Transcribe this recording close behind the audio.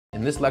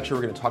In this lecture,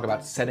 we're going to talk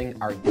about setting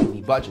our daily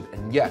budget.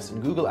 And yes,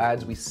 in Google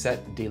Ads, we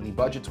set daily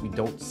budgets. We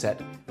don't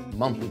set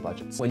monthly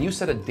budgets. When you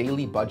set a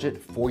daily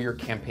budget for your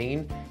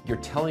campaign, you're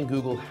telling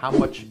Google how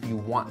much you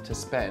want to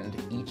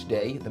spend each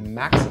day, the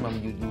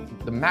maximum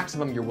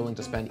you're willing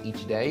to spend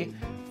each day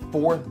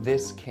for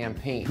this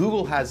campaign.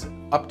 Google has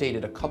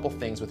updated a couple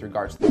things with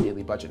regards to the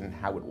daily budget and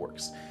how it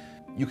works.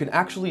 You can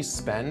actually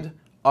spend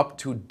up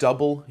to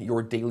double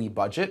your daily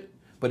budget,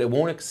 but it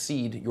won't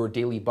exceed your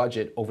daily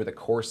budget over the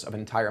course of an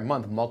entire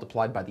month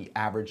multiplied by the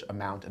average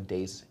amount of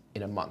days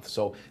in a month.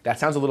 So that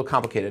sounds a little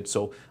complicated,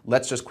 so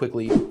let's just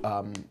quickly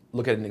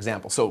look at an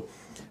example. So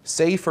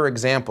say for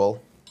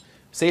example,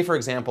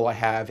 I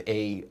have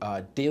a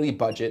daily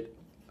budget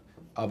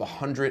of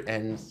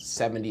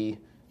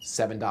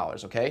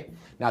 $177, okay?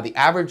 Now the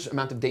average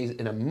amount of days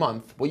in a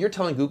month, what you're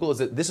telling Google is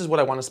that this is what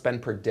I want to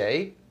spend per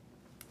day.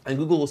 And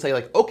Google will say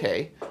like,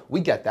 okay, we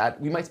get that.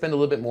 We might spend a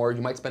little bit more.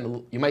 You might spend a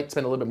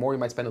little bit more. You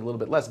might spend a little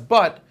bit less.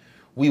 But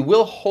we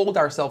will hold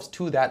ourselves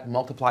to that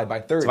multiplied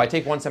by 30. So if I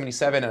take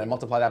 177 and I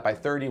multiply that by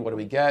 30, what do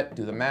we get?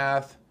 Do the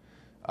math.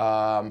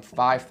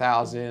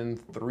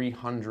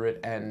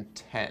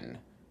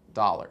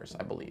 $5,310,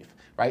 I believe,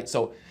 right?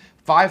 So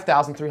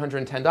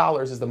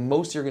 $5,310 is the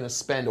most you're going to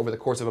spend over the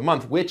course of a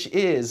month, which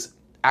is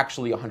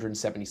actually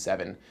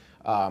 $177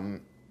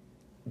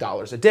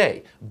 a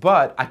day.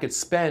 But I could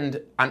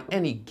spend on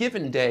any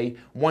given day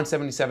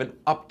 177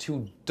 up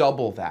to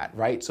double that,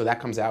 right? So that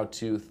comes out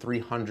to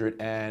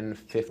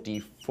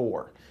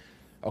 354.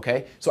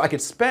 Okay, so I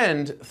could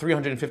spend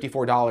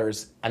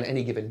 $354 on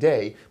any given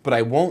day, but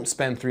I won't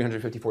spend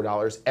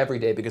 $354 every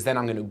day because then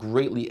I'm going to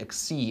greatly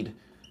exceed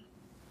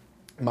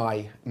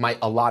my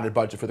allotted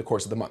budget for the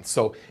course of the month.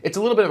 So it's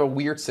a little bit of a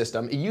weird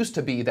system. It used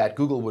to be that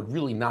Google would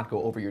really not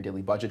go over your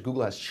daily budget.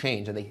 Google has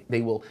changed, and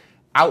they will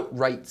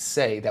outright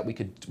say that we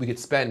could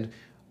spend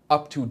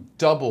up to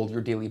double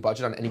your daily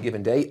budget on any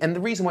given day. And the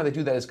reason why they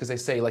do that is because they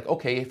say like,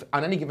 okay, if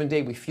on any given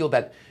day we feel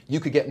that you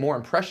could get more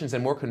impressions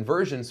and more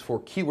conversions for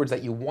keywords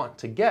that you want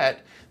to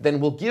get, then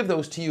we'll give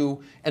those to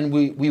you and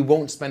we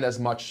won't spend as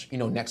much,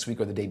 next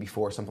week or the day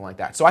before, something like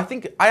that. So I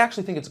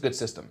actually think it's a good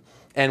system.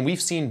 And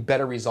we've seen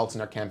better results in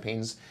our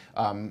campaigns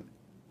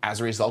as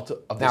a result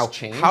of this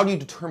change. How do you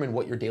determine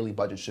what your daily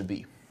budget should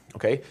be?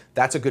 Okay,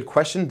 that's a good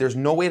question. There's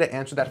no way to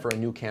answer that for a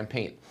new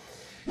campaign.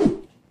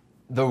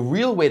 The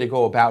real way to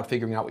go about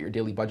figuring out what your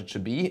daily budget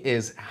should be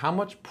is how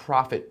much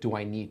profit do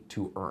I need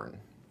to earn?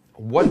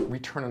 What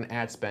return on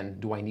ad spend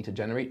do I need to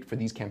generate for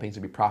these campaigns to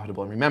be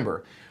profitable? And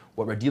remember,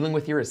 what we're dealing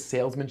with here is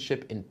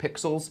salesmanship in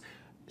pixels.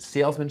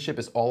 Salesmanship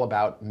is all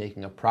about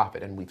making a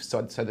profit. And we've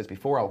said this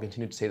before, I'll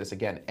continue to say this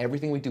again.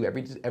 Everything we do,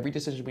 every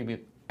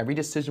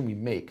decision we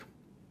make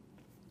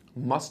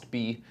must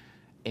be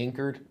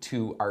anchored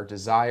to our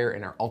desire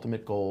and our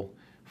ultimate goal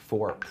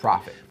for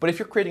profit. But if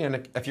you're creating a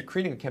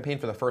campaign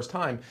for the first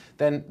time,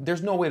 then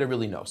there's no way to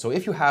really know. So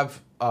if you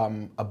have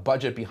a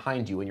budget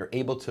behind you and you're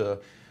able to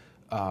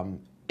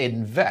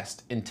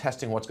invest in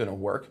testing what's going to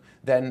work,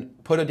 then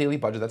put a daily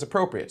budget that's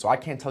appropriate. So I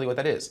can't tell you what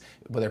that is,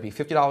 whether it be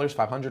 $50,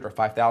 $500, or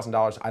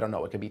 $5,000. I don't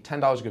know. It could be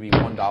 $10. It could be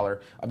 $1.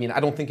 I mean,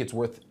 I don't think it's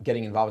worth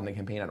getting involved in the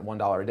campaign at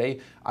 $1 a day.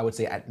 I would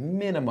say at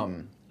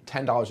minimum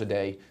 $10 a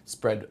day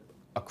spread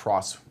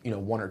across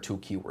one or two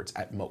keywords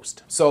at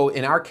most. So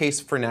in our case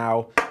for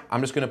now,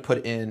 I'm just going to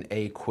put in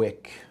a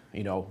quick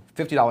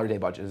 $50 a day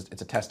budget.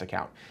 It's a test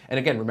account. And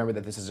again, remember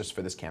that this is just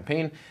for this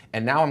campaign.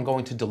 And now I'm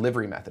going to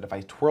delivery method. If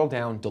I twirl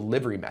down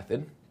delivery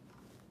method,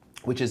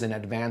 which is an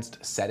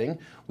advanced setting,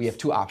 we have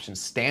two options: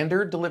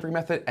 standard delivery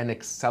method and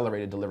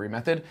accelerated delivery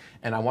method.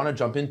 And I want to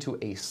jump into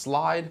a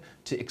slide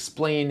to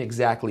explain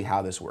exactly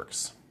how this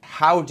works.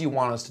 How do you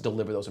want us to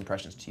deliver those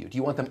impressions to you? Do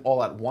you want them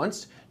all at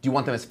once? Do you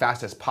want them as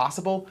fast as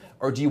possible?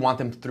 Or do you want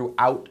them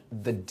throughout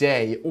the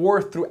day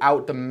or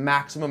throughout the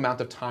maximum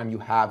amount of time you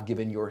have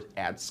given your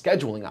ad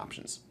scheduling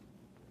options?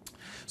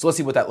 So let's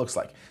see what that looks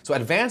like. So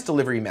advanced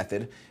delivery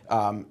method,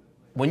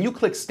 when you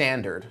click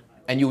standard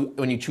and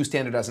when you choose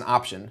standard as an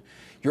option,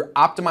 you're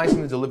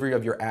optimizing the delivery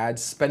of your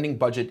ads, spending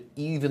budget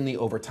evenly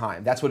over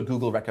time. That's what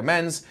Google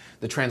recommends.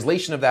 The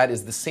translation of that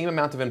is the same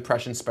amount of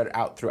impressions spread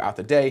out throughout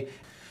the day.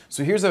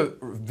 So here's a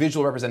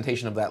visual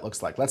representation of that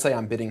looks like. Let's say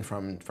I'm bidding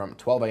from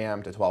 12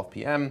 a.m. to 12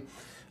 p.m.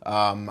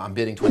 I'm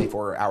bidding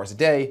 24 hours a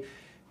day.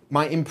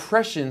 My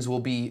impressions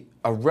will be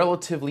a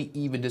relatively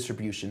even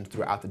distribution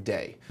throughout the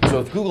day. So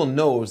if Google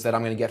knows that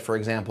I'm going to get, for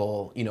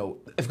example,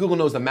 if Google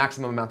knows the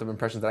maximum amount of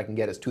impressions that I can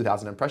get is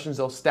 2,000 impressions,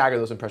 they'll stagger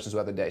those impressions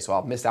throughout the day. So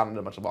I'll miss out on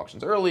a bunch of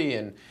auctions early,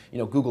 and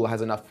Google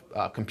has enough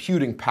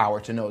computing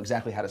power to know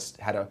exactly how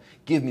to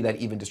give me that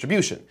even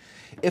distribution.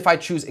 If I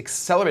choose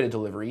accelerated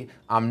delivery,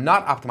 I'm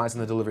not optimizing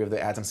the delivery of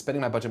the ads. I'm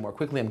spending my budget more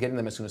quickly. I'm getting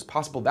them as soon as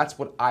possible. That's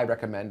what I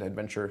recommend,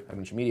 Adventure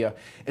Media.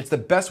 It's the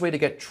best way to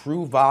get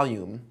true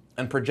volume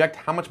and project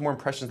how much more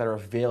impressions that are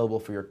available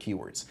for your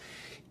keywords.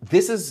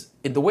 This is,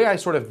 the way I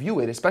sort of view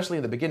it, especially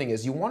in the beginning,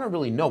 is you want to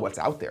really know what's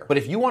out there. But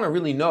if you want to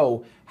really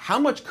know how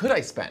much could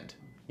I spend,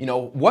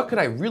 what could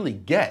I really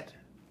get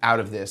out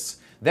of this,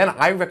 then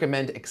I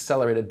recommend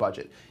accelerated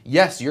budget.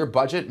 Yes, your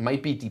budget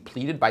might be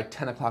depleted by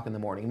 10 o'clock in the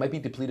morning. It might be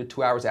depleted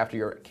 2 hours after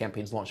your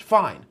campaign's launch.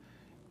 Fine.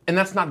 And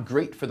that's not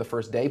great for the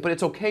first day, but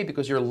it's okay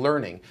because you're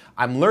learning.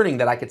 I'm learning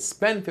that I could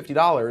spend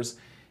 $50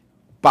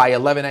 by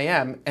 11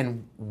 a.m.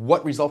 and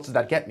what results does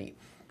that get me?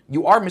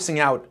 You are missing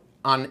out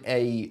on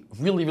a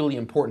really, really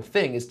important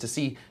thing, is to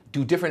see,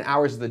 do different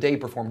hours of the day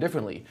perform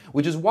differently?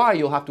 Which is why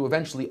you'll have to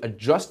eventually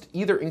adjust,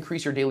 either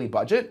increase your daily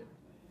budget,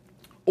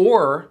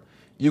 or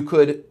you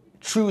could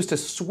choose to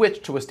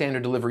switch to a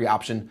standard delivery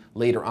option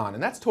later on.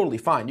 And that's totally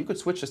fine. You could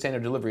switch to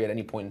standard delivery at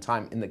any point in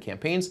time in the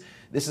campaigns.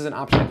 This is an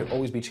option that could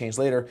always be changed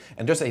later.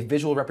 And just a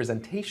visual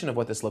representation of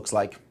what this looks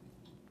like,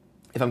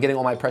 if I'm getting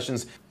all my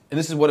impressions, and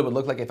this is what it would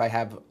look like if I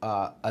have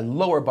a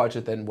lower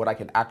budget than what I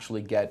could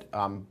actually get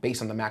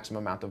based on the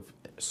maximum amount of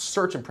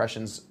search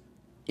impressions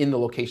in the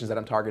locations that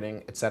I'm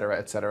targeting, et cetera,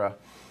 et cetera.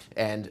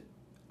 And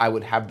I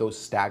would have those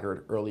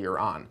staggered earlier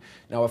on.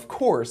 Now, of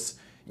course,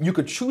 you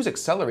could choose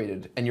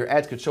accelerated and your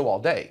ads could show all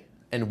day.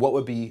 And what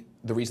would be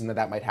the reason that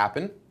that might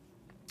happen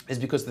is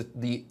because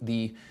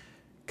the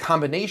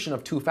combination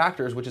of two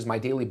factors, which is my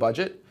daily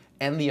budget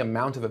and the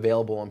amount of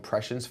available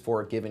impressions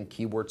for a given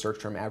keyword search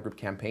term ad group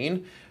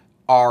campaign,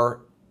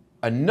 are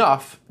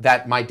enough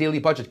that my daily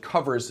budget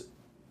covers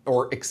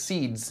or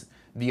exceeds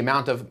the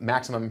amount of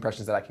maximum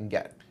impressions that I can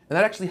get. And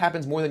that actually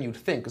happens more than you'd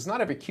think, because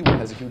not every keyword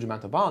has a huge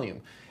amount of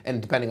volume.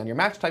 And depending on your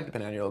match type,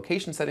 depending on your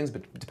location settings,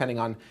 but depending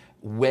on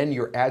when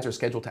your ads are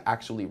scheduled to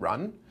actually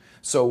run.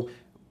 So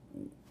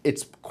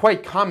it's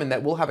quite common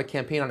that we'll have a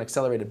campaign on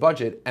accelerated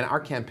budget and our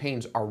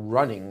campaigns are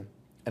running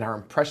and our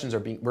impressions are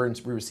we're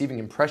receiving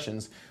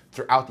impressions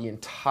throughout the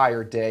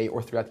entire day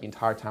or throughout the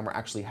entire time we're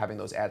actually having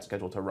those ads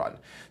scheduled to run.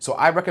 So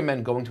I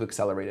recommend going to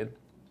accelerated,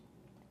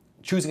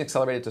 choosing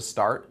accelerated to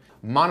start,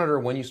 monitor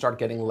when you start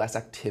getting less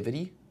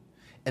activity,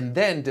 and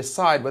then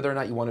decide whether or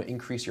not you want to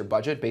increase your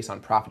budget based on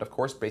profit, of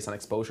course, based on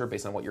exposure,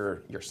 based on what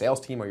your sales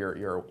team or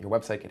your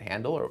website can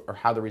handle, or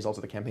how the results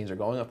of the campaigns are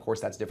going. Of course,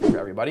 that's different for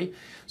everybody.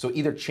 So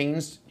either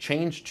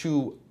change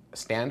to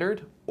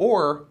standard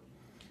or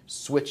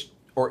switch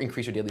or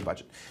increase your daily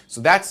budget.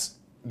 So that's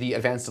the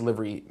advanced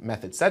delivery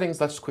method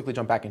settings. Let's just quickly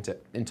jump back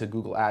into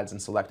Google Ads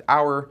and select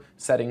our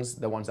settings,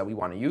 the ones that we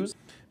want to use.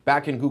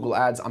 Back in Google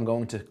Ads, I'm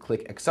going to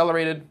click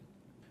accelerated.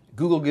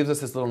 Google gives us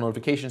this little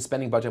notification,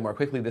 spending budget more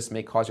quickly. This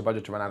may cause your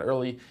budget to run out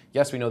early.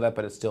 Yes, we know that,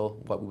 but it's still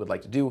what we would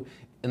like to do.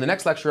 In the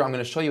next lecture, I'm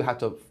going to show you how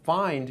to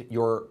find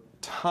your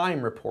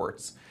time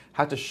reports,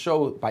 how to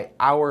show by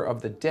hour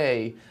of the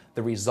day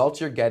the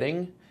results you're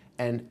getting,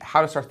 and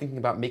how to start thinking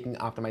about making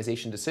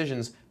optimization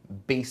decisions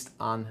based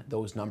on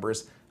those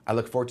numbers. I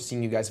look forward to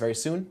seeing you guys very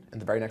soon in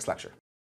the very next lecture.